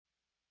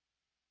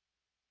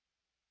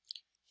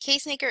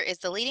Casemaker is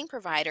the leading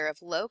provider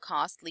of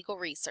low-cost legal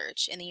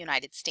research in the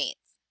United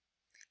States.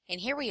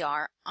 And here we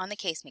are on the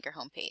Casemaker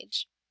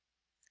homepage.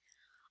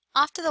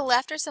 Off to the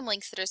left are some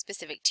links that are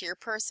specific to your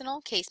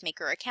personal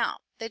Casemaker account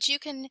that you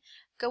can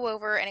go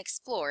over and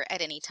explore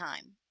at any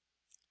time.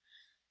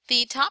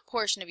 The top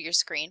portion of your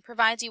screen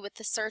provides you with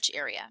the search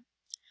area.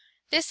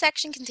 This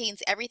section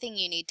contains everything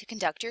you need to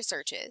conduct your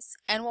searches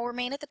and will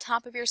remain at the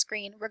top of your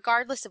screen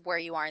regardless of where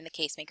you are in the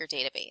Casemaker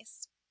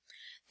database.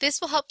 This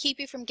will help keep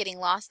you from getting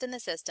lost in the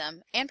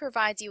system and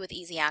provides you with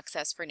easy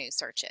access for new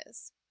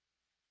searches.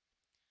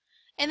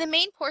 In the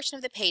main portion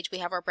of the page, we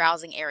have our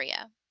browsing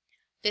area.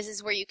 This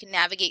is where you can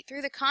navigate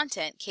through the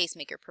content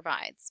Casemaker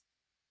provides.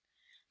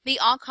 The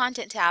All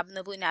Content tab in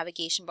the blue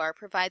navigation bar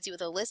provides you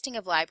with a listing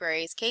of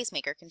libraries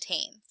Casemaker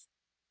contains.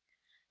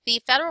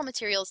 The Federal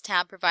Materials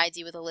tab provides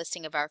you with a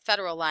listing of our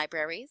federal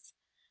libraries,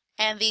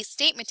 and the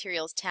State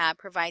Materials tab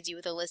provides you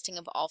with a listing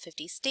of all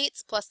 50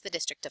 states plus the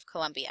District of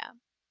Columbia.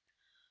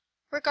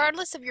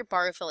 Regardless of your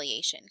bar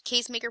affiliation,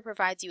 Casemaker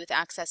provides you with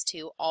access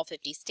to all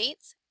 50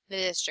 states, the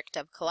District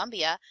of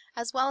Columbia,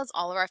 as well as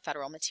all of our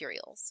federal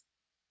materials.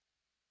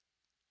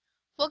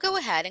 We'll go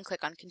ahead and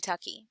click on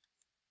Kentucky.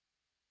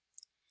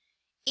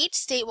 Each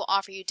state will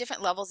offer you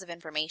different levels of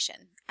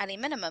information, at a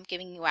minimum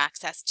giving you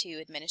access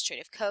to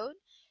administrative code,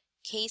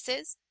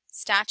 cases,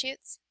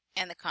 statutes,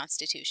 and the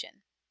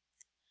Constitution.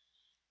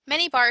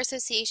 Many bar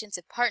associations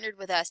have partnered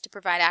with us to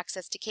provide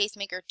access to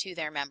Casemaker to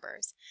their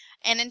members,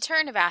 and in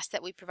turn have asked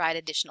that we provide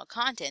additional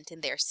content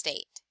in their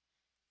state.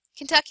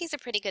 Kentucky is a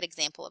pretty good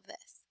example of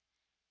this.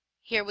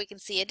 Here we can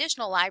see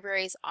additional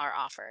libraries are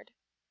offered.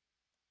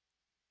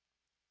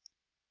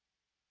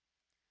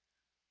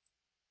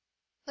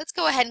 Let's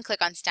go ahead and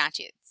click on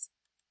Statutes.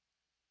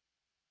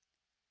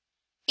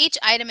 Each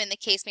item in the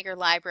Casemaker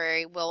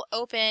library will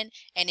open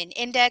in an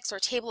index or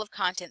table of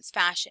contents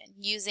fashion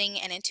using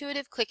an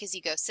intuitive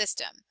click-as-you-go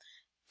system.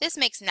 This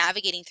makes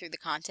navigating through the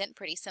content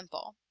pretty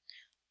simple.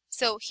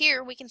 So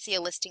here we can see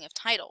a listing of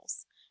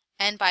titles,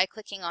 and by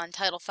clicking on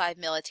Title V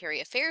Military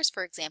Affairs,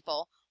 for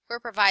example, we're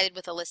provided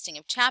with a listing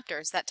of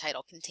chapters that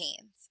title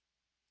contains.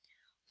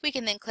 We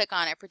can then click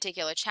on a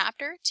particular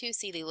chapter to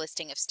see the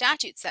listing of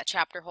statutes that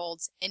chapter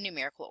holds in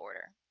numerical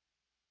order.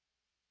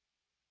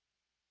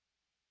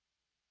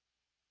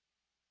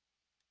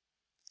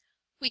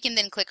 We can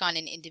then click on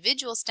an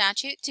individual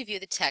statute to view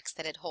the text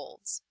that it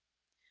holds.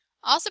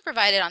 Also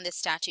provided on this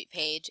statute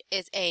page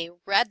is a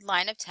red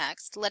line of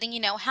text letting you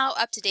know how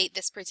up-to-date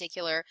this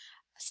particular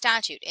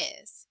statute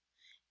is.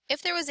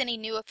 If there was any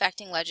new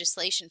affecting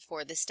legislation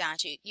for this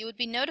statute, you would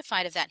be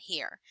notified of that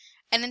here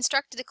and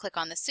instructed to click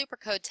on the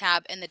Supercode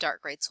tab in the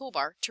dark gray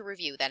toolbar to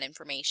review that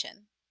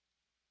information.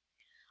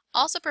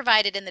 Also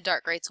provided in the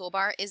dark gray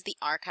toolbar is the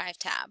Archive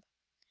tab.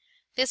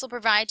 This will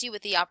provide you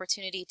with the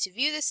opportunity to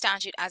view the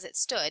statute as it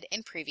stood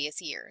in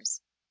previous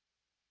years.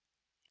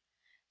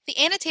 The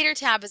Annotator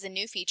tab is a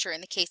new feature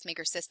in the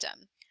Casemaker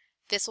system.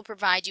 This will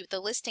provide you with a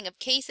listing of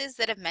cases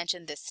that have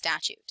mentioned this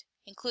statute,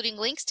 including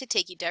links to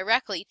take you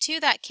directly to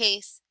that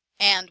case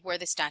and where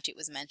the statute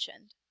was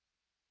mentioned.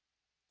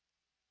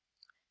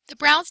 The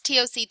Browse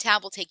TOC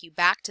tab will take you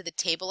back to the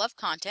table of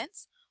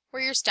contents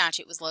where your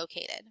statute was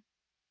located.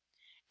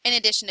 In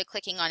addition to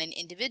clicking on an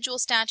individual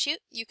statute,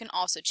 you can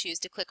also choose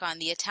to click on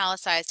the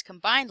italicized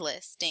combined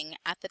listing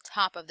at the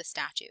top of the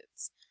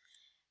statutes.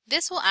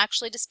 This will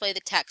actually display the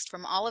text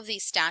from all of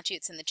these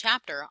statutes in the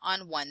chapter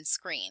on one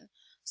screen,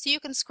 so you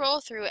can scroll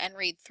through and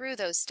read through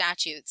those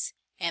statutes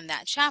and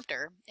that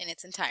chapter in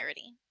its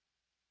entirety.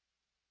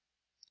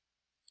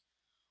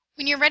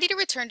 When you're ready to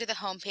return to the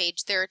home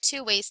page, there are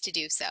two ways to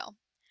do so.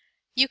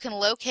 You can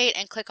locate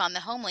and click on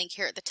the home link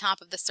here at the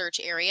top of the search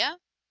area,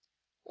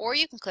 or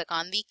you can click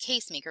on the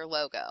Casemaker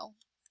logo.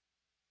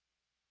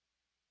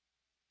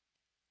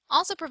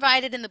 Also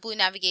provided in the blue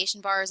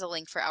navigation bar is a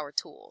link for our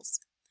tools.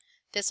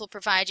 This will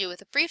provide you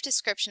with a brief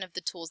description of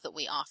the tools that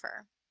we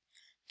offer.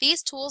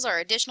 These tools are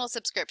additional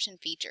subscription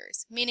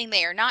features, meaning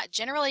they are not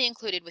generally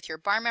included with your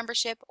bar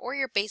membership or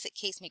your basic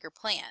Casemaker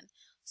plan,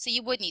 so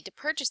you would need to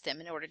purchase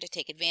them in order to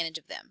take advantage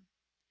of them.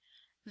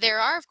 There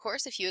are, of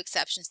course, a few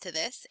exceptions to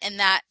this, in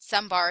that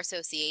some bar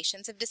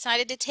associations have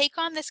decided to take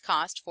on this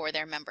cost for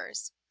their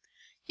members.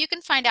 You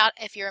can find out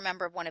if you're a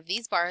member of one of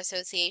these bar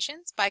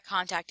associations by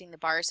contacting the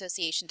bar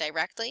association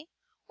directly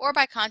or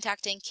by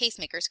contacting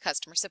Casemaker's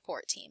customer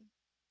support team.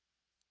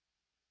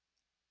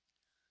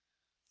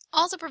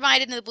 Also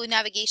provided in the blue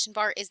navigation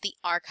bar is the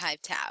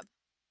Archive tab.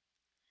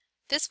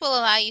 This will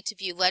allow you to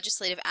view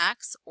legislative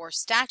acts or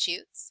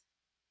statutes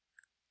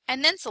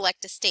and then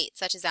select a state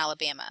such as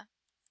Alabama.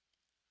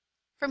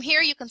 From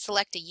here you can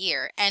select a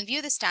year and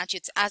view the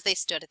statutes as they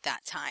stood at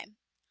that time.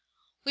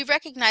 We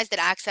recognize that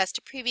access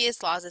to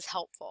previous laws is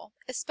helpful,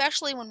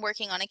 especially when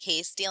working on a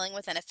case dealing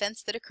with an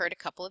offense that occurred a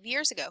couple of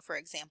years ago, for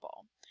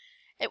example.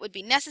 It would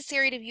be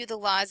necessary to view the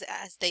laws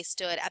as they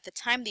stood at the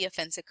time the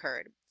offense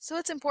occurred, so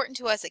it's important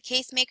to us at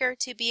Casemaker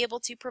to be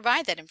able to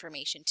provide that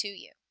information to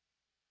you.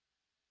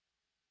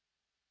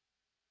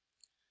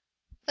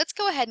 Let's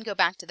go ahead and go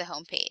back to the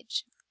home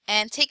page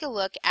and take a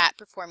look at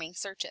performing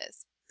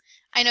searches.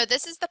 I know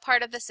this is the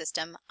part of the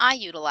system I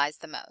utilize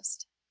the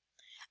most.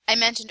 I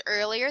mentioned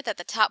earlier that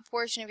the top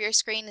portion of your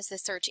screen is the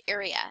search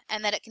area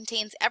and that it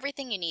contains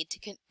everything you need to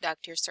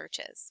conduct your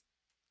searches.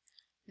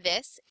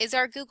 This is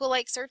our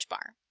Google-like search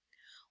bar.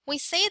 We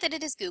say that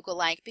it is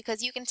Google-like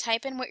because you can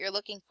type in what you're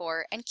looking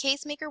for and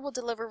Casemaker will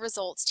deliver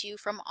results to you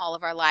from all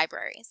of our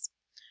libraries.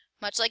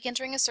 Much like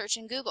entering a search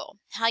in Google,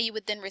 how you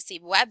would then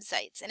receive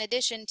websites in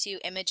addition to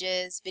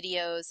images,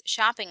 videos,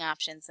 shopping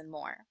options, and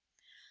more.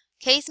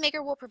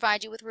 Casemaker will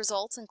provide you with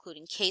results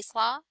including case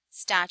law,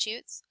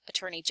 statutes,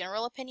 attorney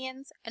general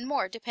opinions, and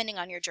more depending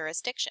on your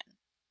jurisdiction.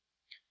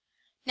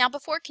 Now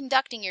before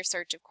conducting your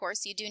search, of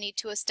course, you do need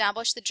to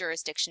establish the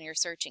jurisdiction you're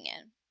searching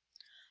in.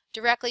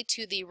 Directly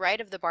to the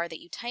right of the bar that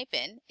you type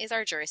in is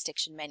our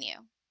jurisdiction menu.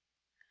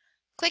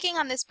 Clicking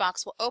on this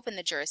box will open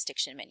the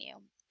jurisdiction menu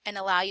and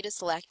allow you to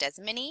select as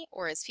many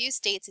or as few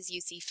states as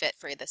you see fit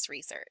for this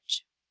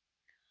research.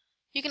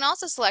 You can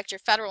also select your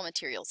federal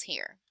materials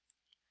here.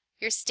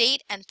 Your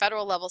state and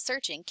federal level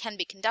searching can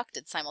be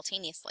conducted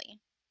simultaneously.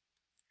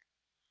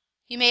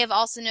 You may have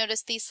also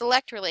noticed the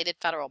Select Related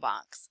Federal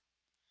box.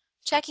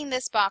 Checking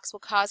this box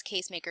will cause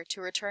Casemaker to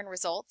return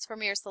results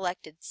from your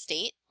selected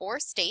state or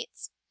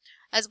states,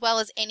 as well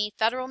as any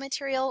federal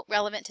material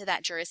relevant to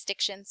that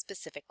jurisdiction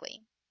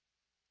specifically.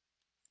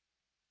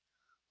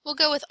 We'll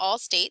go with all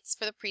states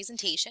for the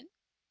presentation.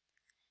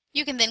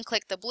 You can then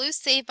click the blue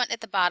Save button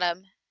at the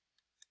bottom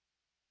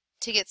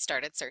to get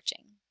started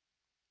searching.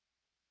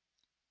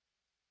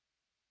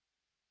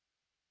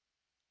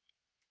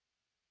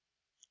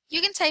 You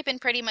can type in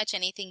pretty much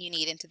anything you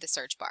need into the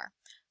search bar.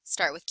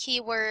 Start with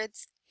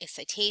keywords, a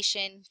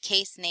citation,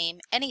 case name,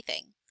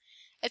 anything.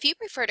 If you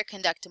prefer to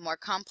conduct a more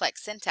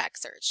complex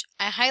syntax search,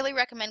 I highly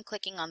recommend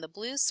clicking on the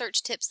blue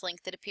Search Tips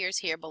link that appears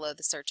here below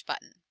the search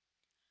button.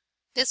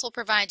 This will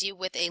provide you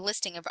with a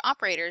listing of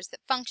operators that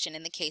function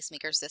in the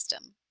Casemaker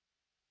system.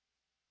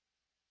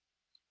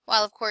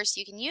 While of course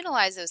you can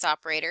utilize those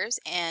operators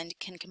and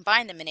can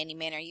combine them in any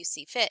manner you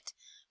see fit,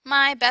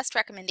 my best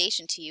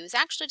recommendation to you is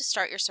actually to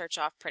start your search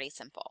off pretty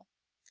simple.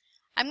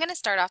 I'm going to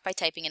start off by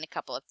typing in a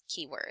couple of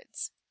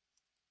keywords,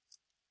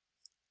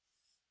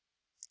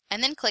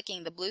 and then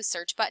clicking the blue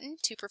search button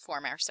to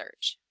perform our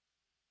search.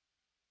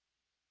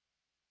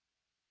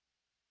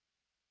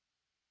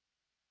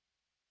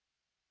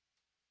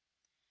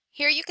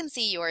 Here you can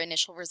see your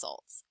initial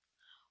results.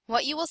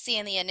 What you will see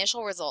in the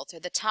initial results are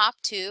the top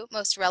 2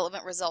 most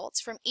relevant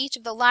results from each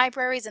of the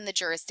libraries in the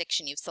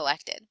jurisdiction you've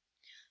selected.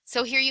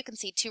 So here you can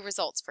see 2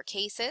 results for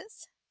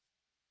cases,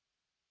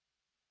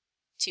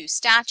 2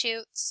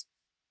 statutes,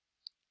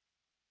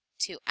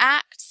 2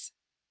 acts,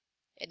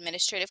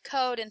 administrative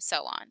code, and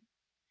so on.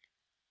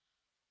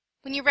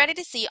 When you're ready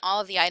to see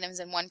all of the items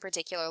in one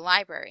particular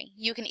library,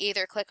 you can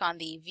either click on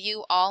the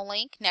View All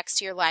link next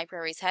to your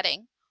library's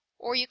heading,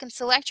 or you can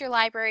select your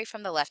library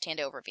from the left-hand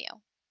overview.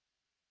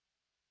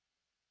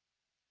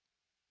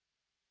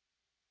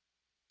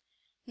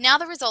 Now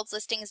the results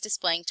listing is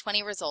displaying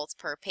 20 results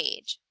per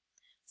page.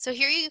 So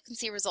here you can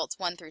see results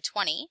 1 through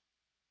 20,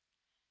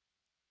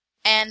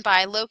 and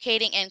by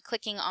locating and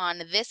clicking on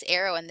this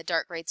arrow in the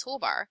dark gray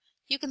toolbar,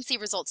 you can see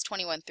results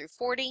 21 through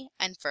 40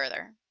 and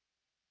further.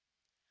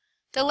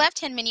 The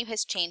left-hand menu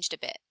has changed a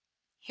bit.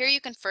 Here you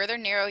can further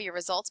narrow your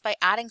results by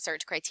adding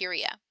search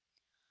criteria.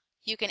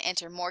 You can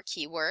enter more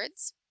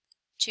keywords,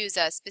 choose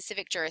a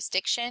specific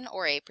jurisdiction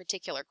or a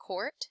particular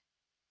court,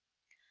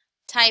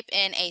 type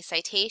in a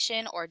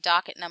citation or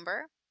docket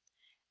number,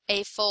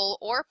 a full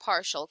or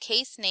partial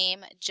case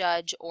name,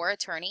 judge, or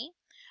attorney,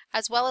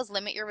 as well as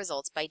limit your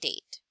results by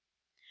date.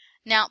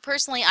 Now,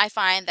 personally, I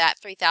find that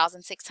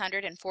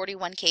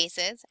 3,641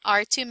 cases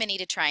are too many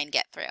to try and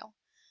get through.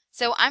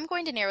 So I'm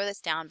going to narrow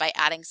this down by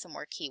adding some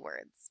more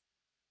keywords.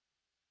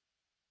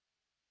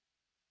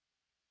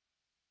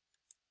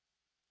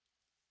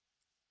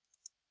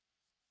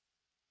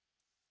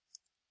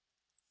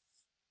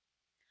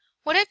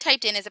 What I've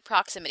typed in is a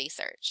proximity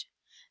search.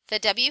 The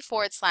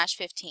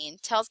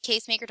W/15 tells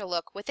Casemaker to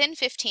look within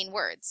 15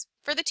 words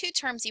for the 2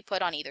 terms you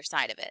put on either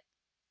side of it.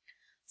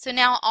 So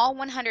now all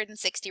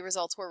 160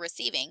 results we're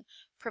receiving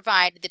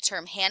provide the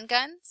term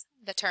handguns,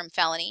 the term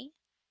felony,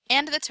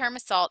 and the term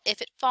assault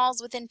if it falls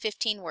within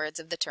 15 words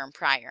of the term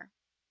prior.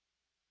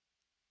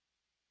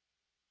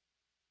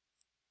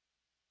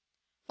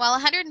 While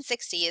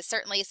 160 is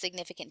certainly a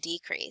significant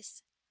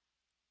decrease,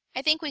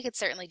 I think we could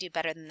certainly do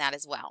better than that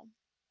as well.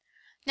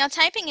 Now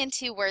typing in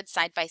 2 words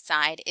side by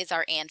side is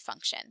our AND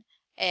function.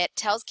 It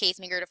tells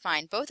Casemaker to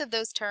find both of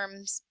those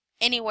terms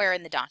anywhere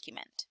in the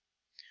document.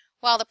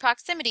 While the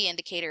proximity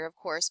indicator, of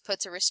course,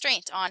 puts a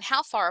restraint on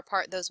how far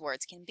apart those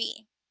words can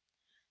be.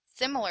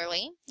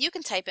 Similarly, you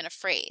can type in a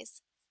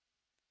phrase.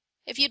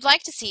 If you'd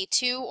like to see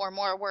 2 or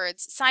more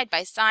words side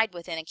by side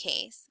within a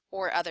case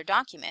or other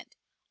document,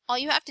 all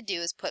you have to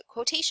do is put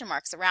quotation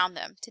marks around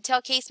them to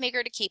tell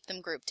Casemaker to keep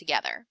them grouped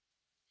together.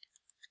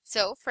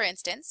 So, for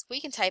instance,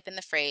 we can type in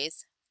the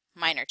phrase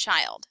minor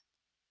child,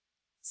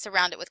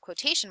 surround it with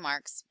quotation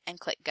marks, and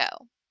click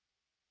Go.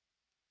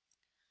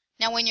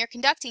 Now, when you're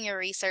conducting your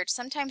research,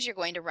 sometimes you're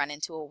going to run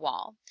into a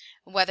wall,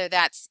 whether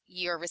that's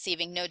you're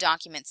receiving no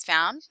documents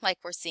found, like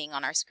we're seeing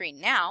on our screen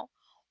now,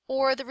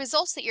 or the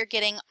results that you're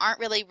getting aren't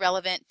really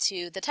relevant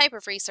to the type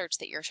of research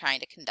that you're trying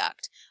to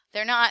conduct.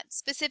 They're not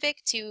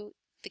specific to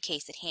the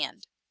case at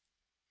hand.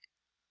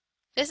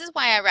 This is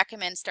why I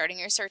recommend starting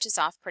your searches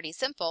off pretty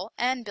simple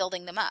and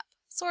building them up,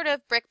 sort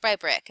of brick by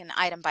brick and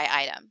item by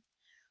item.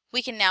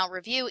 We can now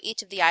review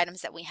each of the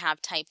items that we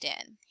have typed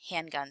in: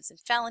 handguns and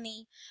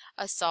felony,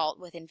 assault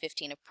within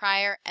 15 of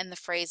prior, and the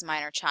phrase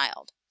minor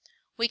child.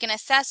 We can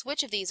assess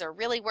which of these are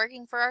really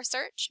working for our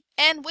search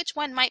and which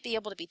one might be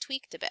able to be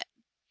tweaked a bit.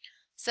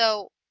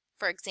 So,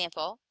 for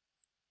example,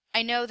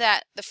 I know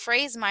that the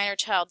phrase minor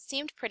child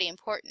seemed pretty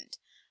important,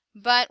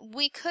 but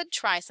we could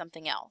try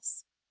something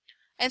else.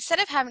 Instead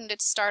of having to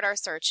start our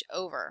search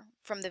over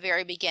from the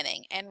very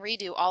beginning and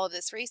redo all of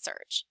this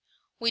research,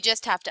 we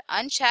just have to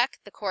uncheck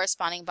the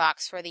corresponding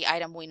box for the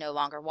item we no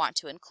longer want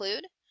to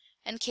include,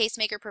 and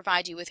Casemaker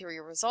provides you with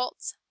your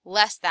results,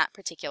 less that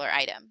particular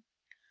item.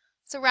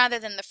 So rather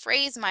than the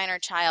phrase minor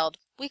child,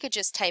 we could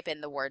just type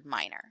in the word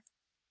minor.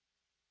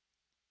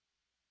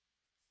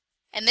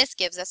 And this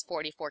gives us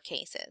 44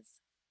 cases.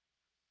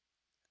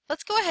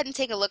 Let's go ahead and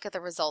take a look at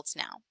the results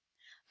now.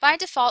 By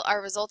default,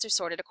 our results are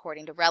sorted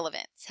according to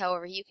relevance.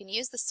 However, you can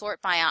use the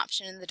Sort By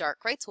option in the dark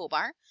gray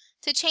toolbar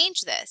to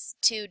change this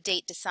to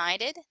date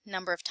decided,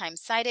 number of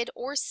times cited,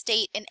 or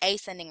state in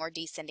ascending or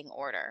descending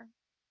order.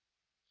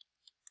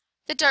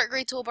 The dark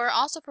gray toolbar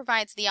also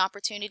provides the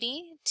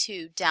opportunity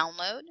to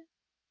download,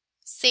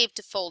 save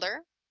to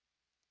folder,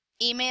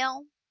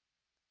 email,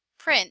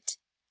 print,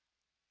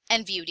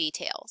 and view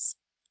details.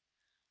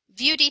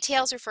 View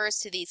details refers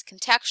to these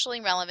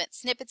contextually relevant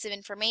snippets of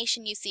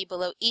information you see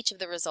below each of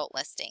the result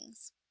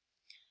listings.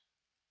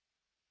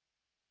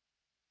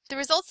 The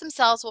results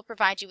themselves will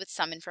provide you with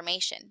some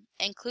information,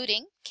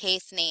 including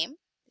case name,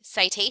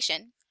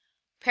 citation,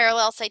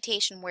 parallel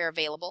citation where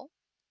available,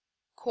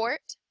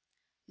 court,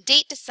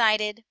 date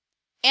decided,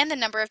 and the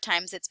number of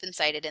times it's been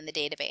cited in the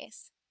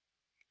database.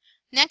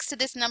 Next to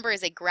this number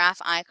is a graph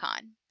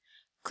icon.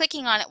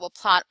 Clicking on it will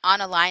plot on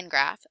a line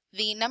graph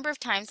the number of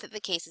times that the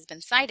case has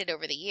been cited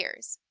over the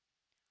years.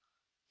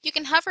 You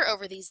can hover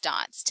over these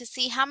dots to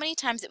see how many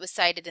times it was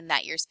cited in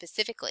that year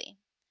specifically.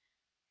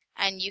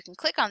 And you can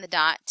click on the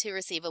dot to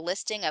receive a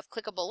listing of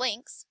clickable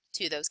links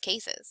to those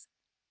cases.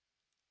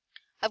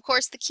 Of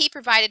course, the key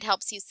provided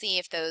helps you see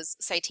if those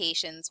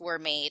citations were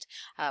made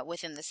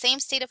within the same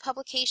state of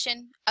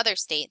publication, other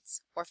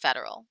states, or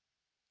federal.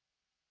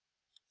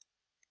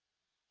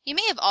 You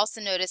may have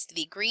also noticed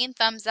the green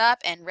thumbs up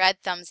and red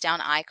thumbs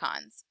down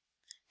icons.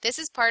 This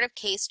is part of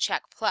Case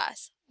Check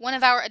Plus, one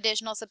of our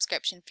additional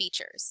subscription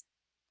features.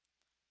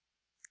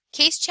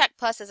 Case Check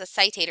Plus is a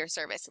citator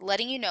service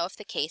letting you know if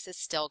the case is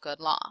still good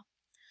law.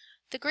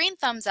 The green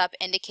thumbs up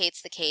indicates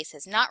the case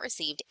has not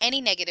received any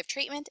negative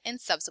treatment in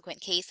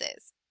subsequent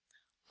cases,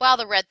 while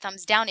the red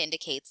thumbs down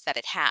indicates that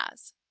it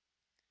has.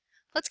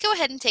 Let's go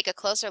ahead and take a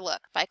closer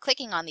look by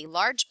clicking on the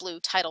large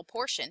blue title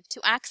portion to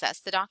access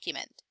the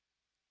document.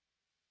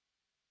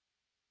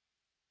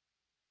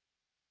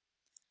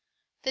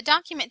 The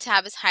Document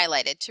tab is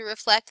highlighted to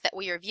reflect that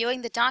we are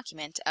viewing the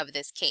document of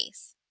this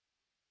case.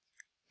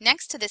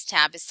 Next to this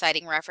tab is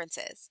Citing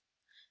References.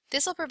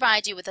 This will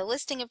provide you with a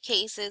listing of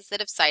cases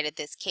that have cited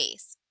this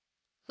case.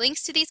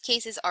 Links to these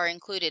cases are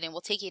included and will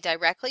take you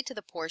directly to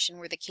the portion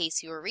where the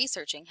case you are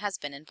researching has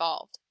been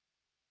involved.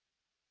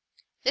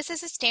 This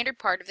is a standard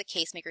part of the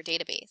Casemaker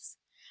database.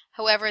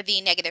 However,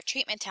 the Negative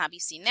Treatment tab you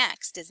see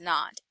next is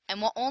not,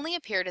 and will only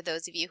appear to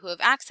those of you who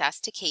have access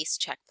to Case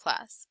Check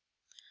Plus.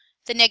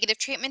 The Negative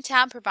Treatment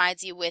tab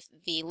provides you with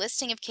the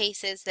listing of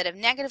cases that have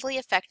negatively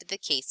affected the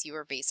case you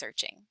are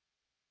researching.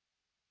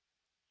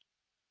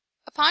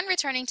 Upon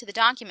returning to the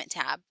Document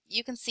tab,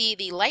 you can see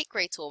the light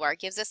gray toolbar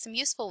gives us some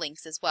useful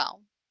links as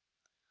well.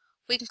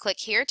 We can click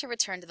here to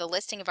return to the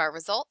listing of our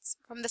results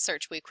from the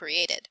search we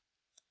created,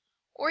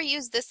 or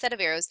use this set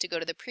of arrows to go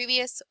to the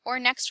previous or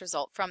next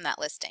result from that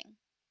listing.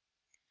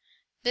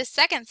 This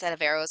second set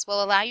of arrows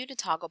will allow you to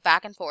toggle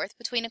back and forth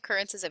between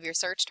occurrences of your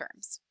search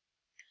terms.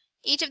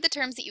 Each of the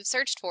terms that you've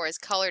searched for is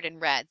colored in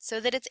red so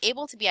that it's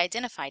able to be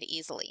identified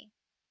easily.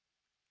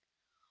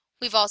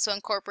 We've also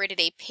incorporated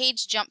a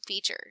page jump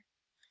feature.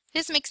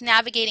 This makes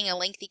navigating a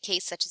lengthy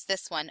case such as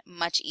this one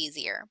much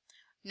easier.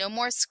 No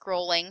more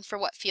scrolling for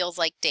what feels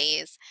like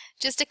days.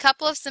 Just a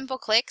couple of simple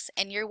clicks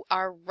and you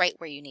are right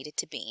where you needed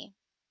to be.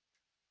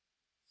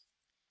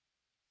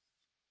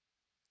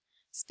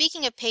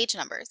 Speaking of page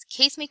numbers,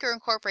 Casemaker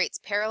incorporates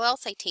parallel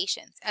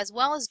citations as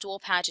well as dual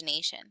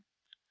pagination.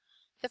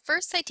 The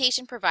first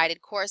citation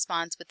provided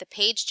corresponds with the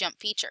page jump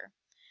feature,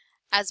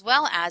 as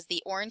well as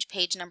the orange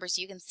page numbers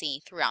you can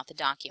see throughout the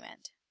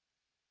document.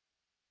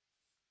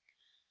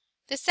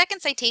 The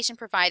second citation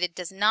provided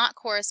does not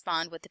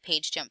correspond with the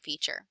page jump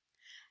feature.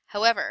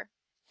 However,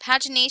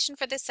 pagination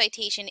for this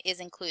citation is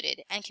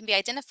included and can be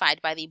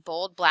identified by the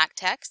bold black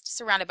text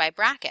surrounded by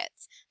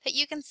brackets that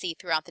you can see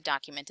throughout the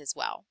document as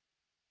well.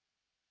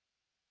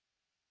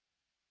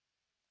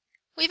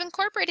 We've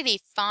incorporated a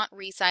font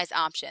resize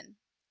option.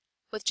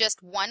 With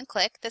just one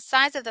click, the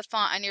size of the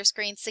font on your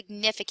screen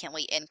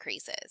significantly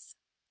increases.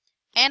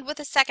 And with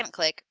a second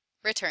click,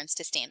 returns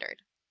to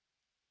standard.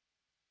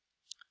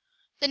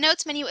 The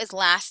Notes menu is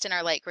last in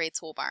our light gray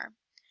toolbar.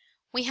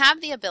 We have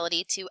the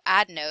ability to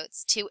add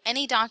notes to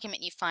any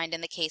document you find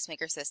in the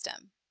Casemaker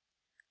system.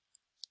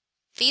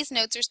 These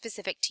notes are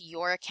specific to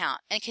your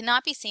account and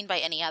cannot be seen by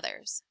any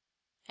others.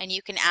 And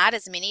you can add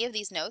as many of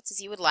these notes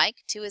as you would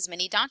like to as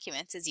many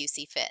documents as you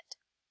see fit.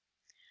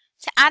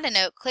 To add a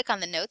note, click on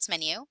the Notes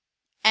menu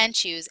and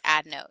choose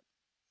Add Note.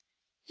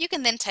 You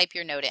can then type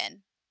your note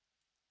in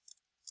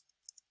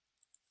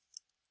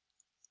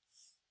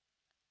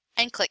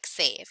and click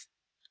Save.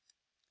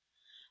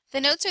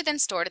 The notes are then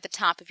stored at the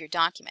top of your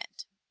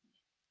document.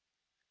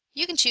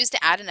 You can choose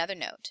to add another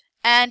note,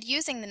 and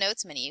using the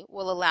Notes menu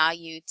will allow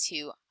you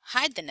to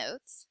hide the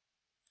notes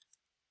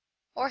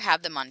or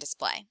have them on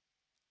display.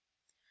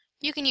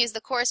 You can use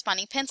the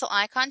corresponding pencil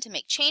icon to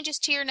make changes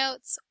to your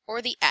notes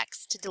or the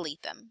X to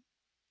delete them.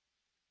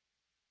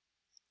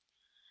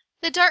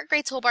 The dark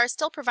gray toolbar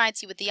still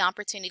provides you with the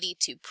opportunity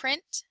to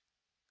print,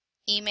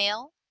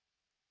 email,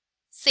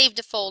 save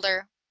to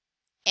folder,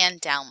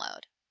 and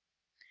download.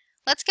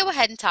 Let's go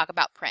ahead and talk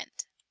about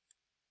print.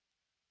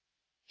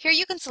 Here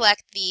you can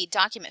select the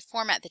document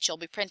format that you'll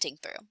be printing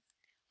through.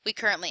 We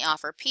currently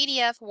offer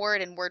PDF,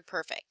 Word, and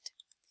WordPerfect.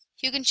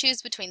 You can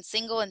choose between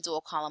single and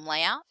dual column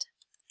layout,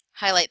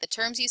 highlight the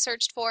terms you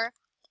searched for,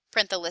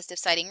 print the list of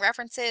citing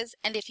references,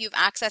 and if you have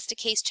access to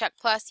CaseCheck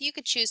Plus, you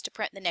could choose to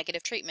print the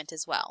negative treatment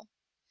as well.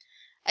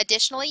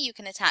 Additionally, you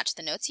can attach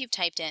the notes you've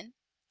typed in,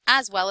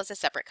 as well as a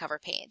separate cover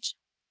page.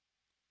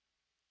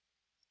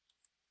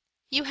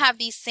 You have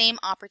these same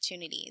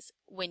opportunities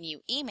when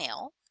you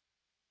email,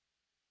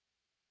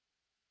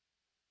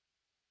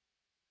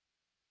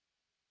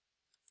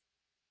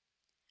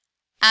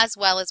 as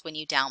well as when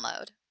you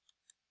download.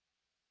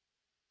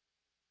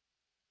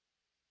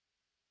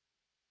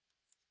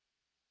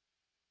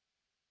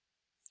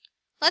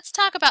 Let's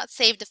talk about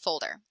Save to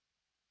Folder.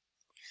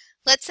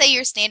 Let's say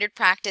your standard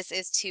practice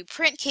is to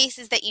print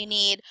cases that you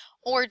need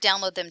or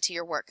download them to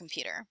your work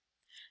computer.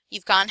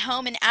 You've gone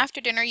home and after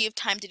dinner you have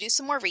time to do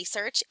some more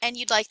research and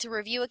you'd like to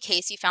review a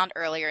case you found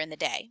earlier in the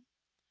day.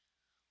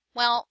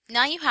 Well,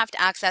 now you have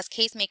to access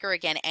Casemaker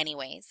again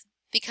anyways,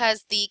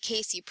 because the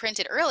case you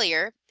printed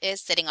earlier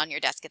is sitting on your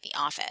desk at the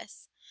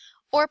office.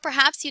 Or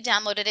perhaps you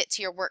downloaded it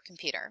to your work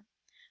computer.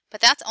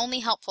 But that's only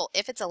helpful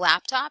if it's a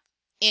laptop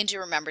and you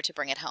remember to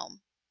bring it home.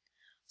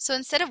 So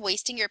instead of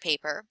wasting your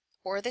paper,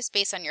 or the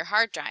space on your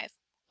hard drive,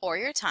 or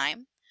your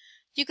time,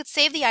 you could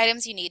save the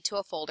items you need to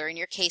a folder in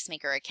your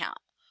Casemaker account,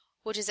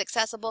 which is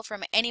accessible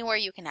from anywhere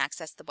you can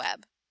access the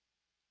web.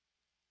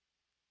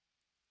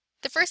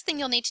 The first thing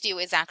you'll need to do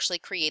is actually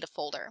create a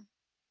folder.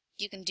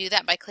 You can do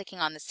that by clicking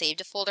on the Save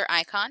to Folder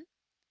icon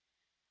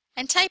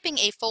and typing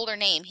a folder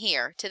name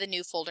here to the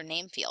New Folder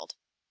Name field,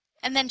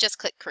 and then just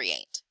click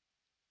Create.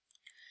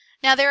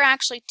 Now there are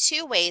actually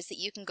two ways that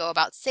you can go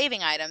about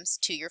saving items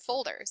to your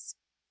folders.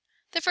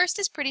 The first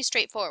is pretty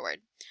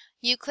straightforward.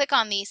 You click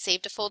on the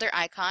Save to Folder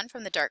icon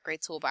from the dark gray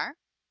toolbar,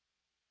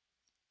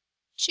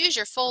 choose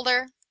your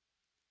folder,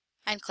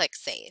 and click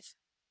Save.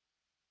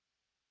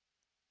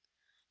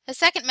 The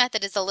second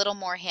method is a little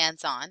more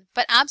hands-on,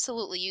 but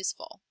absolutely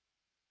useful.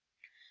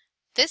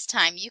 This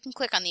time you can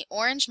click on the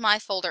orange My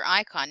Folder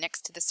icon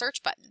next to the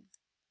search button,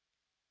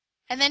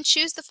 and then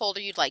choose the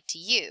folder you'd like to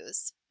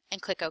use,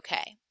 and click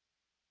OK.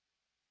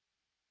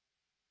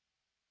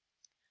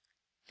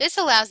 This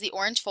allows the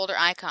orange folder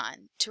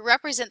icon to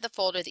represent the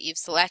folder that you've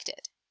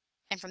selected,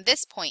 and from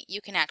this point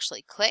you can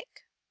actually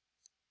click,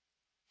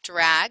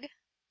 drag,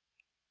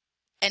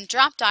 and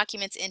drop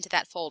documents into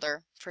that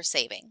folder for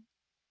saving.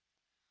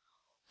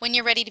 When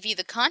you're ready to view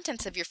the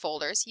contents of your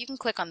folders, you can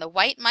click on the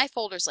white My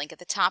Folders link at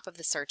the top of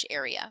the search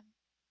area.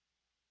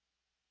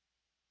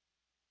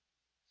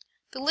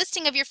 The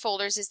listing of your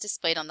folders is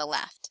displayed on the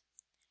left,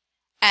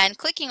 and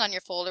clicking on your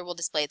folder will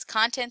display its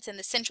contents in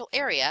the central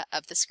area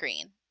of the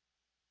screen.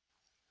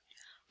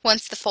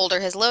 Once the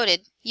folder has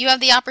loaded, you have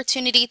the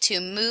opportunity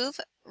to move,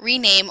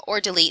 rename, or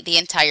delete the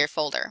entire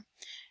folder.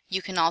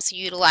 You can also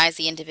utilize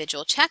the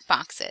individual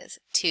checkboxes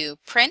to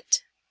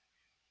print,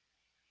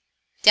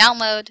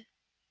 download,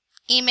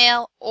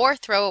 email, or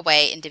throw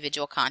away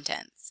individual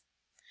contents.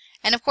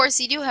 And of course,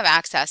 you do have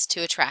access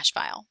to a trash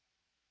file.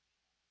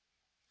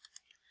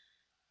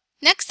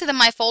 Next to the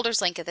My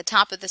Folders link at the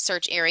top of the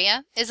search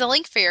area is a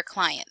link for your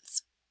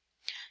clients.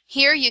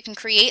 Here you can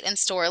create and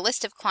store a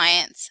list of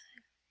clients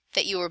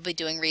that you will be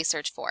doing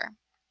research for.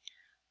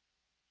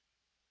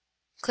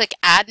 Click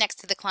Add next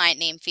to the client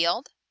name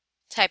field,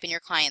 type in your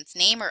client's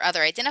name or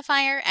other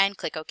identifier, and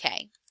click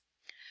OK.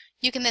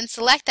 You can then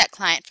select that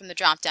client from the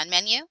drop-down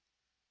menu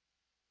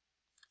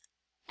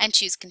and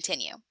choose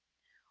Continue.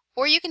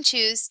 Or you can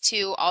choose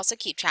to also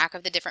keep track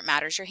of the different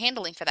matters you're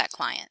handling for that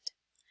client.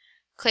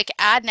 Click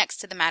Add next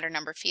to the matter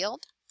number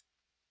field,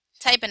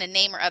 type in a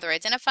name or other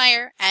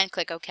identifier, and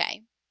click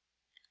OK.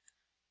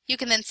 You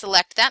can then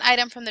select that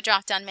item from the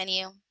drop-down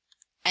menu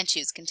and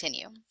choose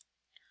Continue.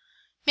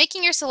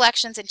 Making your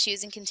selections and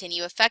choosing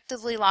Continue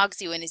effectively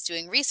logs you in as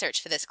doing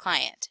research for this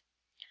client.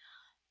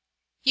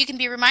 You can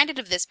be reminded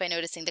of this by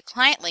noticing the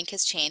client link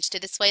has changed to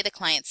display the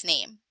client's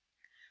name.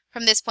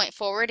 From this point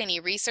forward, any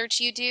research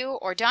you do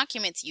or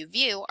documents you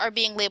view are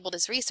being labeled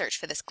as research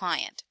for this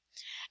client.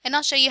 And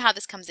I'll show you how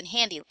this comes in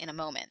handy in a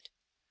moment.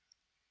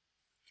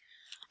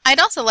 I'd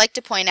also like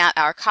to point out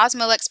our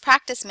Casemaker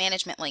Practice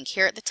Management link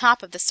here at the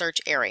top of the search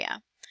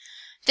area.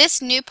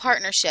 This new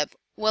partnership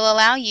will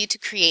allow you to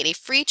create a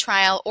free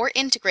trial or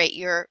integrate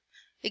your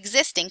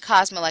existing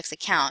Casemaker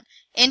account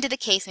into the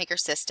Casemaker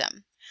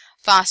system,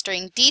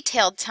 fostering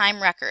detailed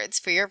time records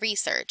for your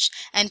research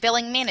and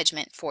billing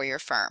management for your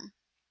firm.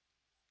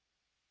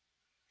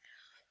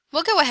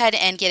 We'll go ahead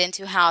and get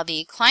into how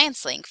the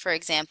clients link, for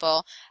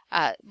example,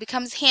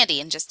 becomes handy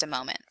in just a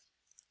moment.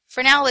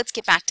 For now, let's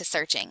get back to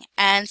searching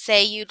and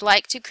say you'd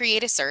like to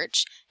create a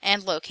search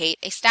and locate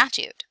a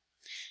statute.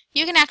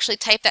 You can actually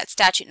type that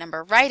statute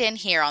number right in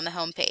here on the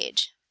home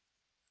page.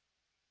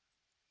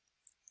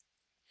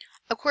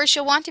 Of course,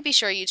 you'll want to be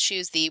sure you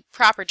choose the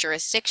proper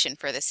jurisdiction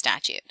for this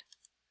statute.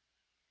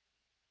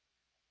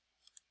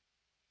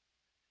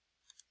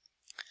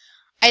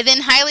 I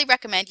then highly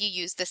recommend you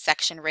use the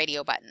Section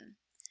Radio button.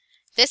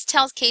 This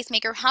tells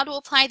Casemaker how to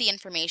apply the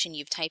information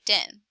you've typed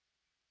in,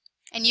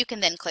 and you can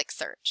then click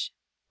Search.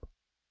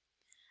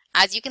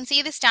 As you can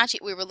see, the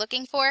statute we were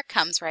looking for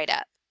comes right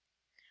up.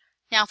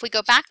 Now if we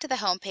go back to the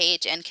home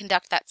page and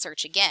conduct that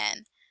search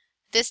again,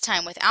 this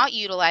time without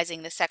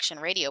utilizing the Section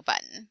Radio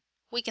button,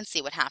 we can see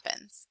what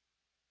happens.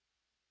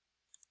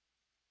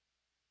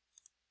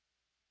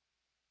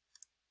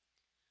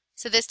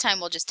 So this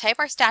time we'll just type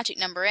our statute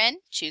number in,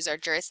 choose our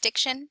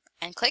jurisdiction,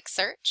 and click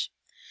Search.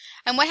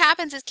 And what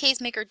happens is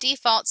Casemaker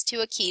defaults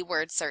to a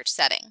keyword search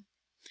setting.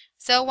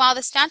 So while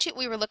the statute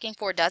we were looking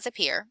for does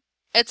appear,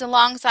 it's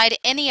alongside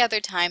any other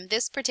time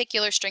this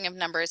particular string of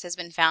numbers has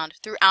been found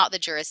throughout the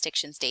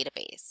jurisdiction's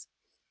database.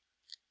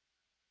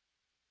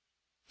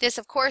 This,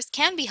 of course,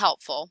 can be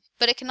helpful,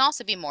 but it can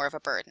also be more of a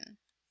burden.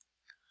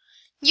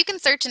 You can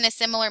search in a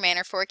similar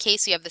manner for a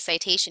case you have the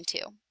citation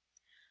to.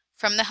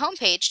 From the home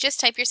page, just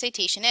type your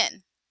citation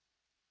in.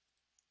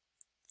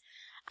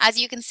 As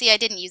you can see, I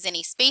didn't use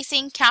any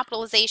spacing,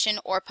 capitalization,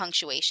 or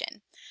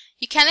punctuation.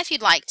 You can if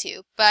you'd like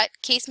to, but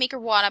Casemaker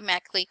will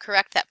automatically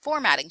correct that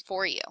formatting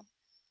for you.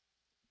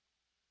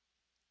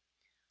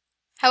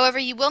 However,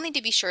 you will need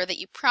to be sure that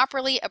you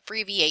properly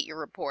abbreviate your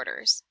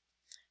reporters.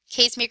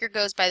 Casemaker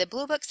goes by the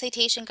Blue Book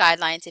Citation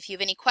Guidelines if you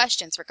have any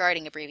questions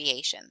regarding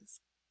abbreviations.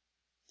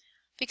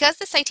 Because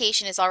the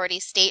citation is already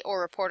state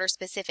or reporter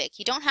specific,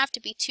 you don't have to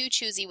be too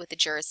choosy with the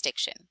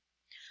jurisdiction.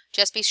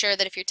 Just be sure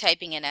that if you're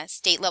typing in a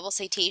state level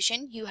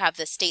citation, you have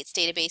the state's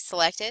database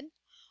selected,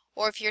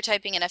 or if you're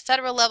typing in a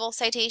federal level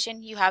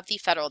citation, you have the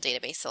federal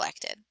database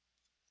selected.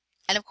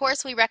 And of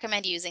course, we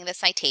recommend using the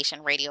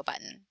Citation Radio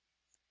button,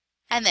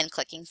 and then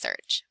clicking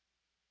Search.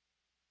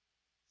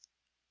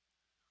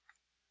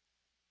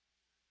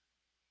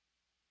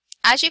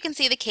 As you can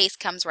see, the case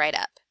comes right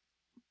up.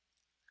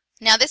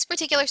 Now this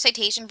particular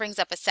citation brings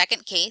up a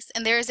second case,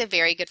 and there is a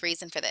very good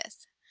reason for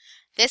this.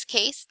 This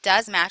case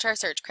does match our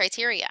search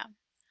criteria.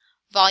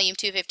 Volume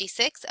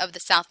 256 of the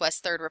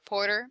Southwest 3rd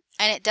Reporter,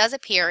 and it does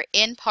appear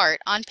in part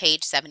on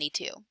page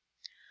 72.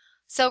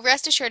 So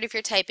rest assured if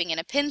you're typing in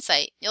a pin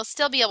site, you'll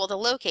still be able to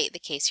locate the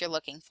case you're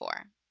looking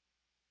for.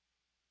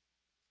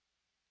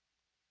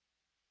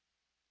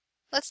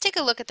 Let's take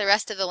a look at the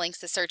rest of the links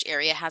the search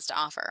area has to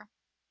offer.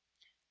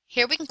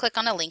 Here we can click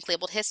on a link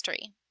labeled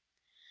History.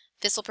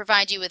 This will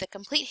provide you with a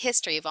complete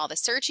history of all the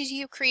searches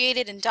you've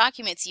created and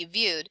documents you've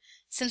viewed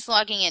since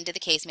logging into the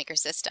Casemaker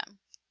system.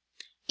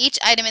 Each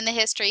item in the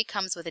history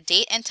comes with a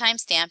date and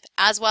timestamp,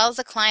 as well as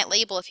a client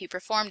label if you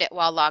performed it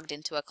while logged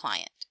into a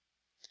client.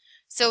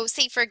 So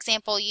say, for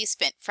example, you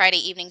spent Friday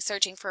evening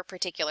searching for a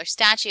particular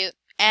statute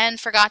and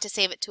forgot to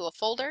save it to a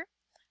folder.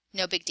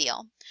 No big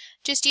deal.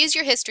 Just use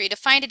your history to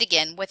find it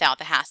again without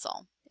the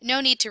hassle. No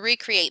need to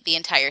recreate the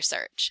entire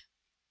search.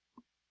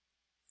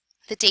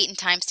 The date and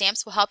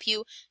timestamps will help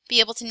you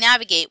be able to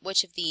navigate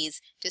which of these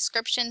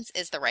descriptions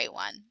is the right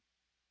one.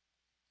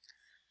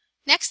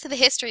 Next to the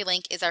history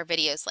link is our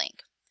videos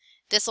link.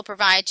 This will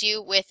provide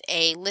you with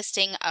a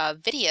listing of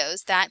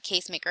videos that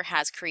Casemaker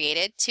has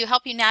created to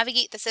help you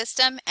navigate the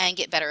system and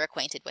get better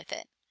acquainted with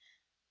it.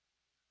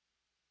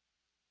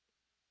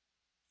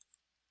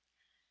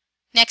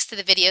 Next to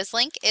the videos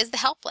link is the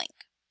help link.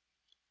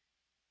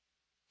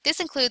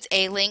 This includes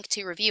a link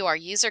to review our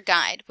user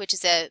guide, which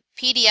is a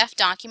PDF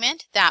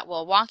document that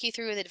will walk you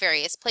through the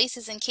various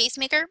places in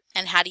Casemaker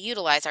and how to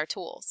utilize our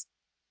tools.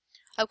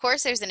 Of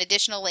course, there's an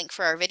additional link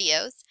for our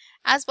videos,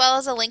 as well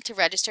as a link to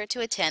register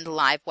to attend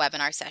live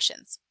webinar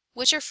sessions,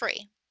 which are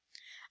free.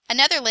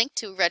 Another link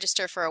to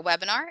register for a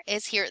webinar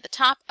is here at the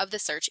top of the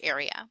search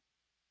area.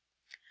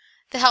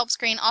 The help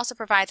screen also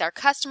provides our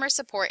customer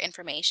support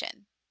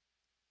information.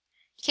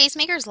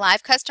 Casemaker's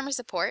live customer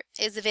support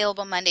is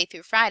available Monday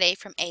through Friday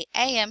from 8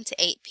 a.m. to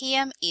 8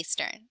 p.m.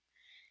 Eastern.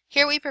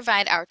 Here we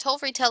provide our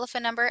toll-free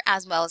telephone number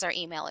as well as our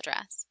email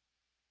address.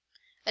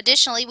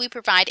 Additionally, we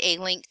provide a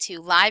link to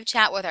live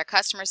chat with our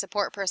customer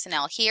support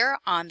personnel here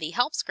on the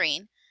help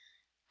screen,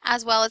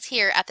 as well as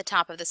here at the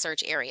top of the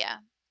search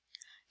area.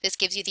 This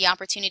gives you the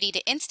opportunity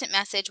to instant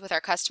message with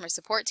our customer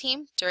support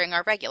team during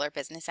our regular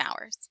business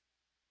hours.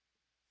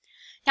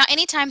 Now,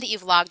 anytime that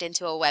you've logged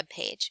into a web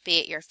page, be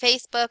it your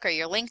Facebook or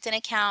your LinkedIn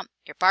account,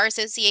 your bar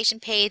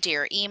association page, or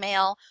your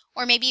email,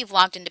 or maybe you've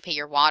logged in to pay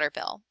your water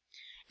bill,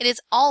 it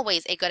is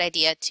always a good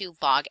idea to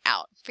log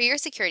out for your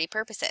security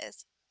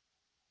purposes.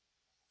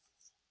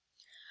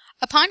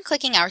 Upon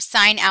clicking our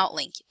Sign Out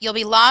link, you'll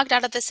be logged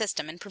out of the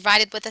system and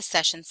provided with a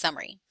session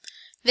summary.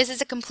 This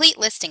is a complete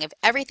listing of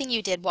everything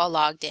you did while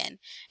logged in,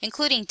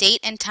 including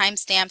date and time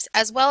stamps,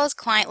 as well as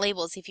client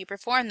labels if you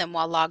performed them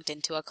while logged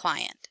into a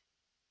client.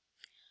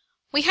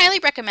 We highly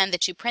recommend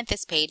that you print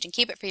this page and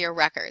keep it for your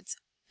records,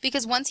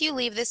 because once you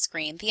leave this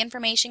screen, the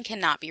information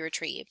cannot be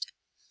retrieved.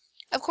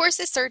 Of course,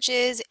 the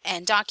searches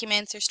and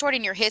documents are stored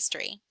in your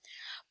history,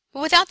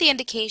 but without the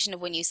indication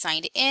of when you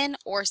signed in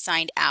or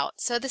signed out,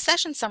 so the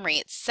session summary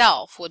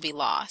itself would be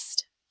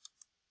lost.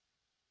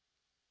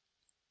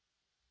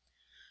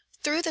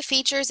 Through the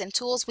features and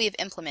tools we have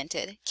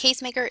implemented,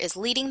 Casemaker is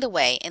leading the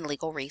way in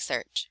legal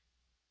research.